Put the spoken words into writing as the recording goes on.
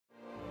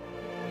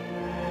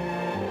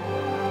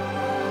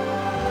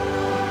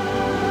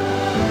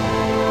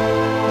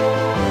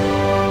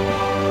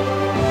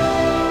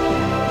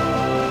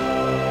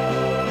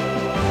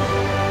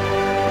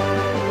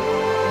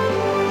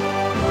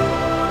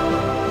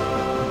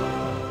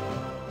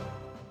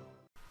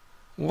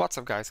What's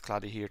up guys,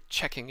 Cloudie here,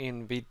 checking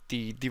in with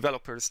the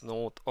developers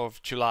note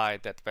of July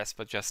that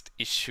Vespa just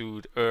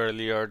issued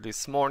earlier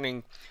this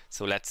morning.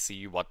 So let's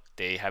see what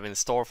they have in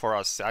store for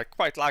us. I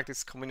quite like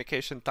this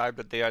communication type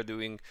that they are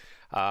doing.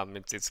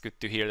 It's good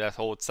to hear their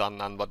thoughts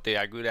on what they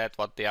are good at,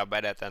 what they are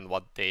bad at, and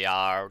what they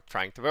are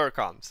trying to work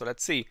on. So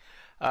let's see.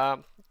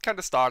 Kind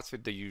of starts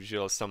with the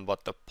usual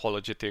somewhat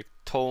apologetic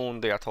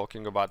tone. They are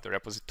talking about the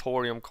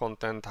repositorium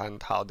content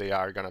and how they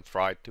are gonna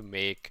try to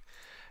make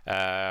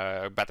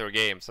better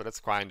game. So that's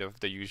kind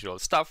of the usual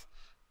stuff.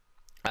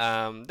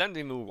 Then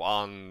we move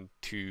on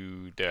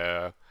to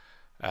the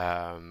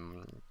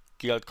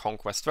Guild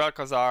Conquest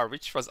Velkazar,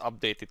 which was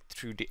updated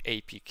through the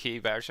APK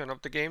version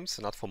of the game,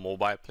 so not for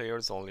mobile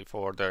players, only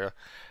for the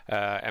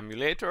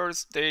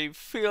emulators. They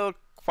feel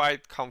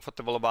quite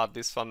comfortable about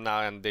this one now,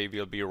 and they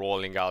will be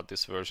rolling out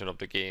this version of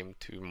the game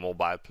to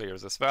mobile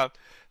players as well.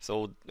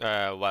 So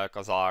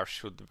Velkazar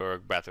should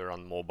work better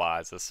on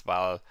mobiles as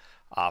well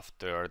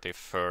after the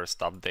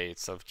first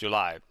updates of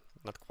July.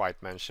 Not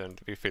quite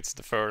mentioned if it's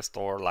the first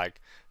or like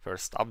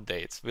first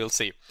updates, we'll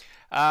see.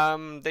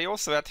 They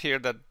also add here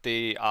that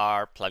they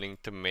are planning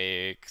to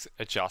make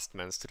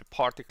adjustments to the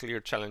party clear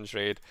challenge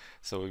rate,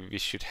 so we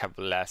should have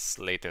less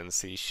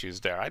latency issues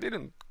there. I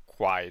didn't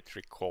quite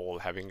recall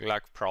having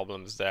lag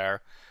problems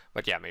there,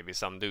 but yeah, maybe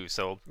some do.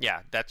 So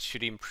yeah, that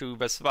should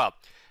improve as well.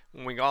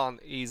 Moving on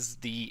is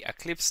the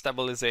Eclipse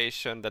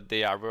stabilization that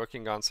they are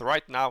working on. So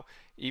right now,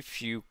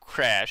 if you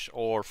crash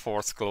or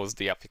force close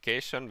the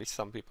application, which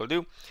some people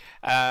do,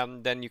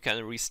 then you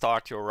can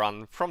restart your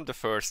run from the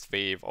first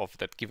wave of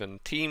that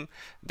given team.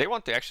 They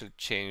want to actually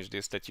change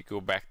this, that you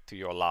go back to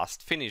your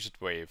last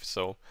finished wave.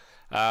 So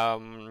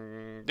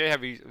they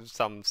have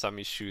some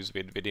issues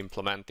with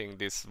implementing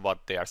this,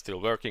 but they are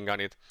still working on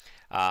it.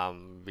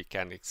 We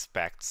can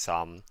expect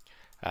some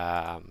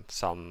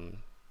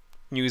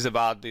news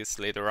about this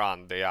later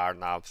on. They are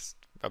now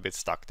a bit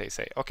stuck, they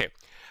say. Okay,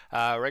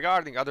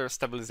 regarding other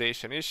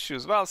stabilization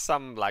issues, well,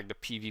 some like the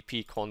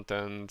PvP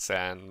contents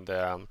and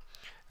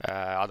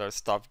other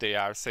stuff, they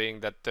are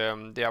saying that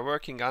they are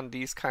working on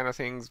these kind of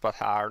things,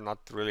 but are not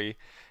really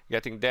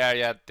getting there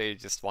yet. They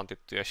just wanted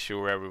to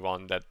assure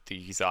everyone that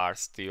these are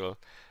still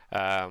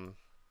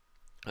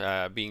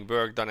being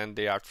worked on, and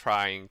they are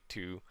trying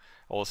to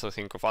also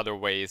think of other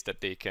ways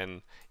that they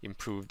can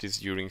improve this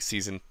during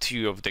season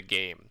 2 of the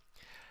game.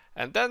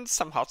 And then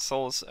some hot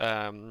souls,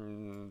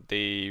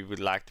 they would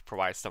like to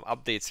provide some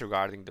updates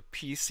regarding the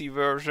PC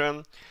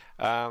version.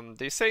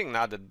 They're saying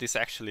now that this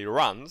actually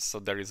runs, so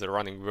there is a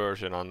running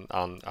version on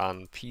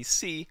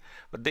PC,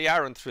 but they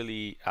aren't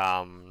really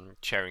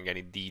sharing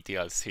any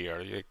details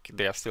here.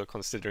 They are still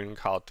considering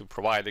how to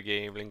provide the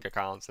game, link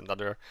accounts, and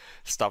other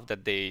stuff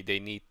that they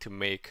need to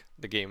make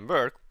the game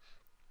work.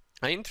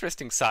 An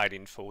interesting side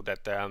info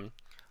that on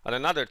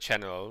another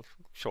channel,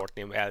 short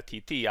name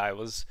LTT, I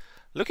was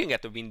looking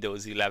at the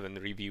Windows 11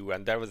 review,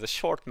 and there was a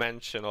short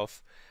mention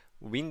of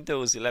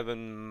Windows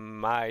 11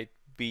 might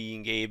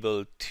being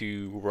able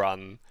to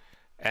run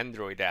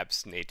Android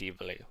apps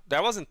natively.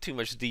 There wasn't too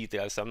much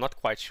detail, so I'm not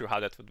quite sure how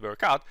that would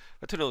work out,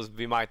 but who knows,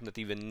 we might not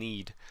even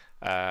need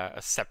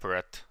a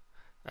separate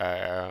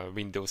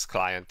Windows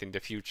client in the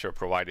future,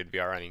 provided we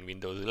are running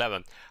Windows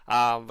 11.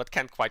 But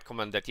can't quite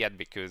comment that yet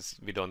because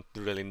we don't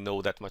really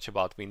know that much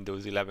about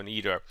Windows 11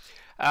 either.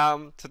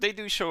 So they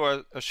do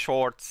show a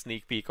short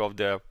sneak peek of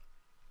the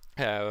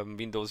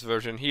Windows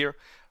version here.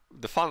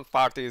 The fun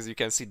part is you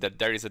can see that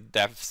there is a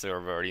dev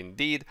server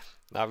indeed.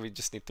 Now we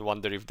just need to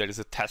wonder if there is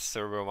a test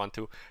server one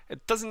too.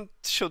 It doesn't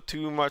show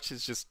too much,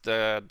 it's just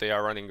they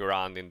are running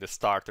around in the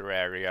starter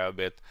area a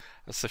bit,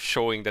 so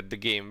showing that the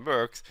game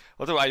works.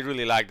 Although I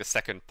really like the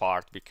second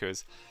part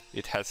because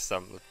it has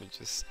some, let me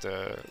just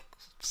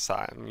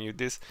mute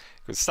this,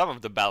 because some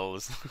of the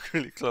bells look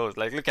really close.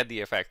 Like, look at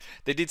the effect.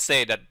 They did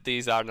say that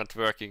these are not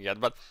working yet,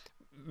 but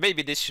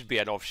maybe this should be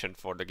an option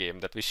for the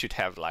game, that we should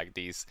have like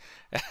these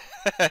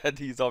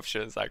these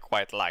options. I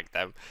quite like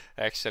them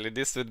actually.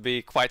 This would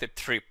be quite a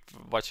trip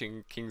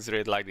watching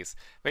킹스레이드 like this.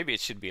 Maybe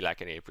it should be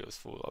like an April's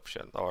Fool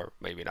option, or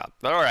maybe not,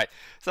 but all right.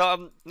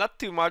 So not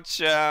too much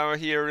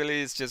here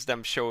really. It's just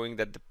them showing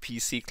that the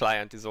PC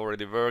client is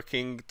already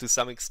working to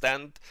some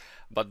extent,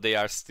 but they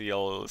are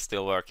still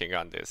working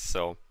on this.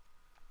 So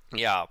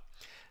yeah.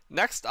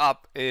 Next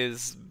up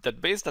is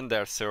that based on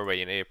their survey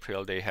in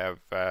April, they have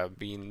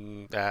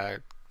been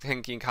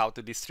thinking how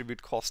to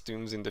distribute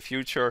costumes in the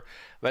future,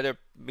 whether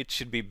it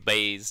should be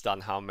based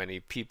on how many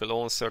people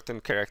own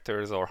certain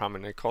characters or how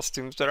many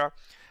costumes there are.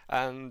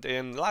 And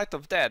in light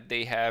of that,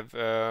 they have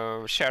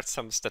shared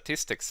some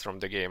statistics from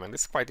the game, and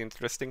it's quite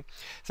interesting.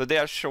 So they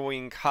are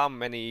showing how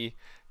many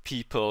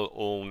people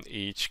own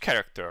each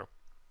character.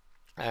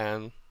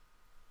 And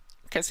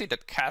you can see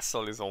that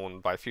Castle is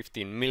owned by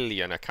 15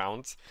 million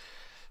accounts.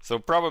 So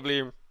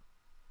probably,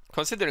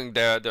 considering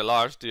the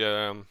large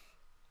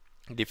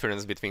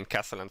difference between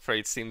Castle and Frey,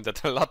 it seems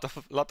that a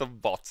lot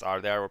of bots are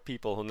there, or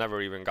people who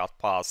never even got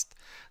past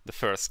the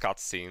first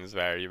cutscenes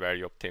where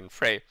you obtain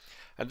Frey.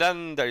 And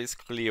then there is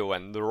Cleo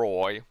and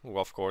Roy, who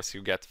of course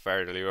you get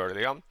fairly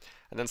early on.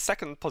 And then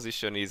second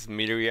position is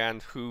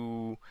Miriam,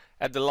 who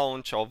at the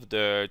launch of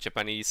the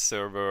Japanese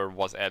server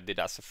was added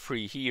as a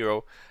free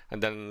hero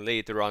and then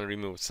later on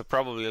removed. So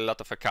probably a lot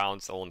of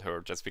accounts own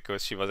her just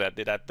because she was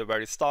added at the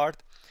very start.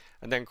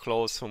 And then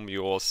Klaus, whom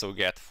you also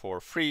get for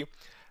free.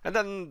 And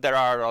then there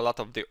are a lot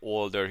of the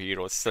older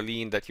heroes.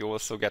 Celine, that you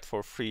also get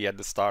for free at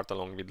the start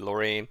along with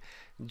Lorraine.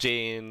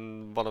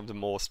 Jane, one of the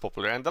most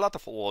popular, and a lot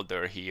of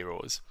older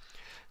heroes.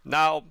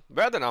 Now,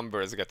 where the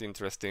numbers get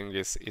interesting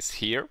is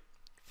here.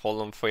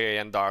 Fallen Fae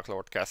and Dark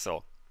Lord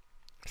Castle.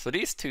 So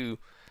these two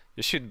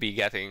you should be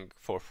getting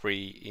for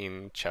free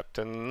in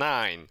chapter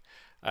 9.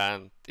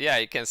 And yeah,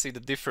 you can see the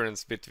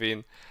difference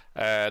between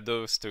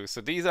those two.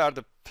 So these are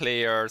the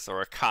players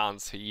or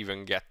accounts who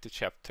even get to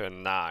chapter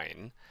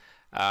 9.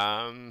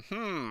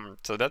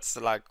 So that's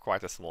like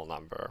quite a small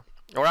number.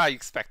 Or I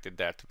expected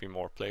there to be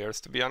more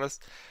players, to be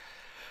honest.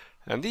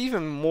 And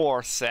even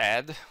more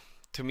sad,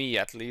 to me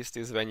at least,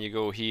 is when you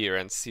go here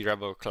and see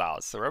Rebel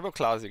Clouds. So Rebel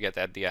Clouds you get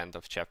at the end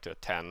of chapter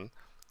 10,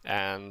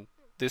 and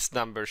this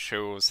number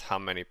shows how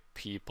many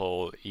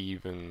people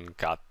even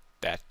got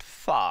that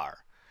far.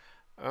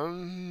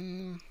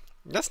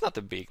 That's not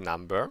a big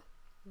number,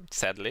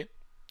 sadly.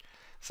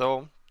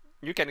 So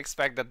you can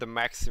expect that the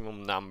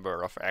maximum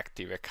number of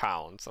active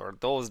accounts, or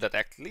those that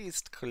at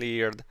least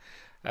cleared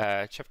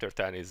chapter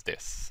 10, is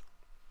this.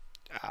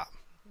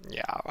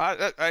 Yeah,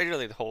 I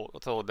really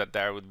thought that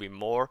there would be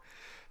more.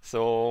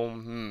 So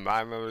I'm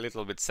a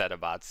little bit sad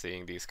about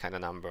seeing these kind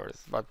of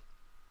numbers, but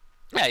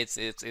yeah,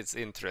 it's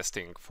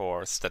interesting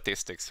for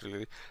statistics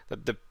really,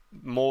 that the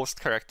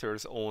most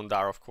characters owned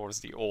are of course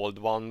the old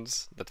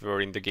ones that were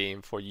in the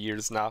game for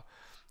years now,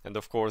 and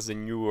of course the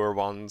newer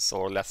ones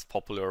or less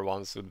popular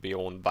ones would be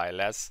owned by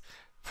less.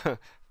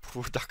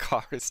 Poor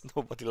Dakaris,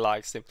 nobody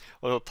likes him.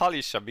 Although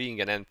Talisha,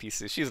 being an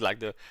NPC, she's like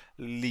the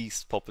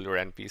least popular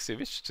NPC,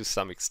 which to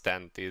some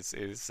extent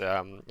is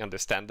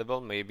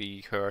understandable.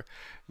 Maybe her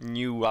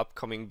new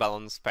upcoming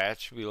balance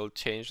patch will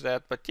change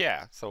that, but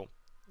yeah, so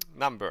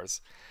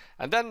numbers.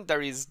 And then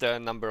there is the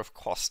number of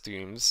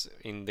costumes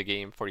in the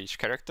game for each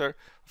character.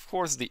 Of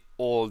course, the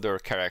older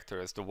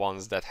characters, the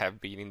ones that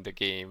have been in the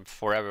game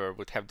forever,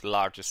 would have the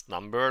largest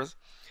numbers,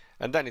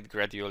 and then it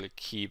gradually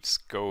keeps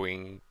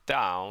going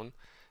down.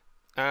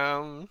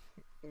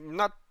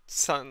 Not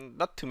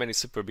too many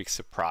super big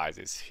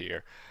surprises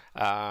here,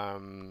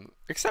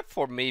 except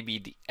for maybe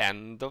the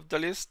end of the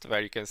list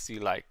where you can see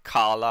like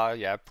Kala.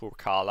 Yeah, poor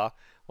Kala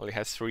only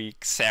has 3.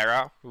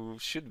 Sarah, who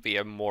should be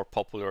a more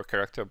popular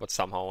character but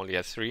somehow only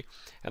has 3,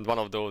 and one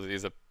of those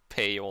is a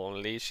pay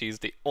only. She's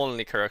the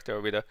only character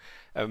with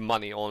a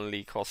money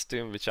only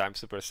costume, which I'm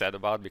super sad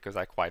about because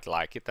I quite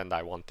like it and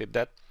I wanted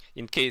that.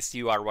 In case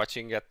you are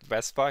watching at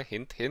Vespa,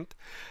 hint hint.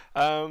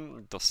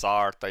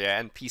 Dosarta, yeah,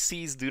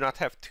 NPCs do not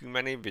have too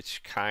many,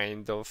 which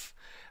kind of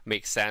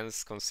makes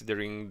sense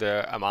considering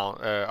the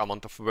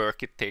amount of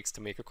work it takes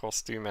to make a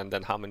costume and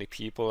then how many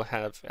people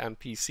have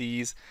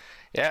NPCs.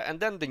 Yeah, and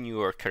then the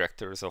newer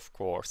characters, of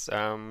course.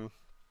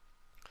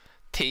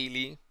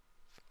 Taily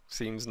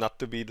seems not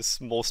to be the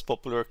most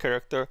popular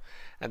character,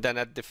 and then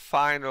at the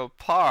final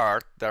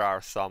part there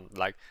are some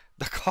like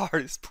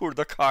poor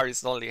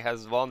Dakaris only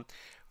has 1.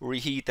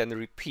 Reheat and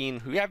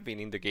Repin, who have been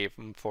in the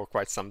game for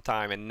quite some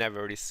time and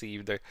never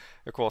received a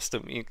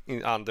costume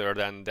other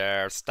than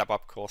their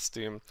step-up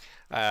costume,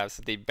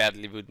 so they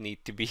badly would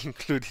need to be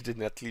included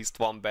in at least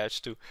one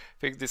batch to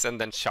fix this.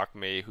 And then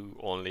Shakmei, who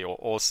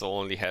also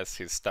only has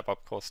his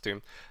step-up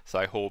costume, so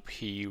I hope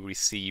he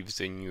receives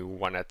a new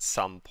one at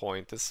some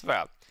point as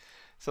well.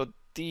 So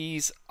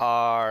these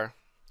are,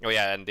 oh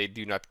yeah, and they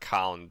do not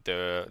count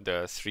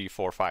the 3,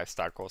 4,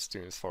 5-star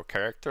costumes for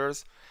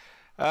characters.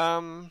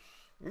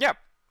 Yeah.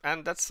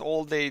 And that's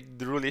all they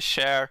really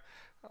share,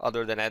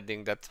 other than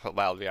adding that,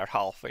 well, we are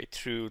halfway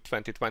through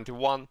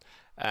 2021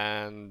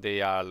 and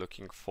they are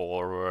looking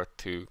forward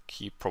to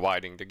keep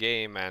providing the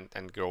game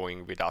and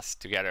growing with us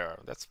together.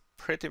 That's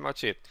pretty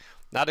much it.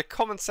 Now the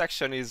comment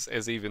section is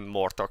even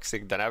more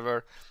toxic than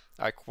ever.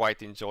 I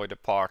quite enjoy the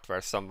part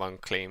where someone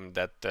claimed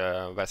that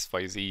Vespa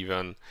is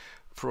even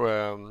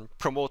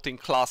promoting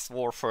class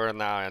warfare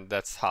now, and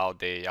that's how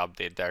they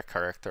update their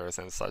characters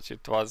and such.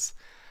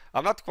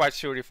 I'm not quite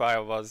sure if I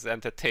was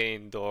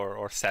entertained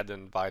or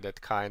saddened by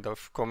that kind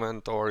of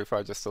comment, or if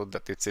I just thought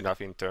that it's enough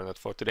internet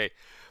for today.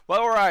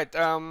 Well, alright,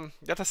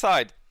 that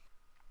aside,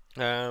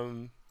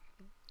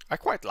 I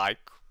quite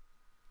like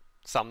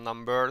some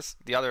numbers.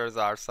 The others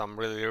are some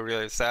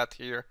really sad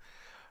here.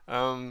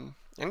 And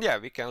yeah,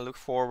 we can look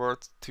forward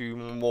to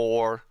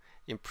more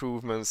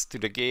improvements to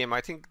the game. I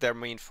think their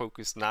main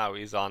focus now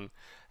is on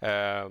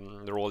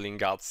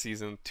rolling out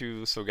season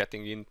 2, so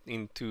getting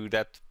into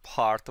that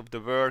part of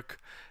the work.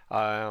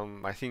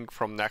 I think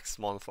from next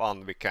month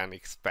on we can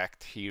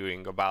expect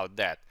hearing about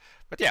that.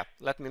 But yeah,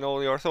 let me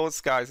know your thoughts,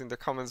 guys, in the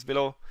comments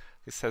below.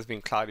 This has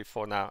been Cloudie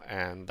for now,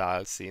 and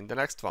I'll see you in the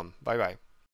next one. Bye bye.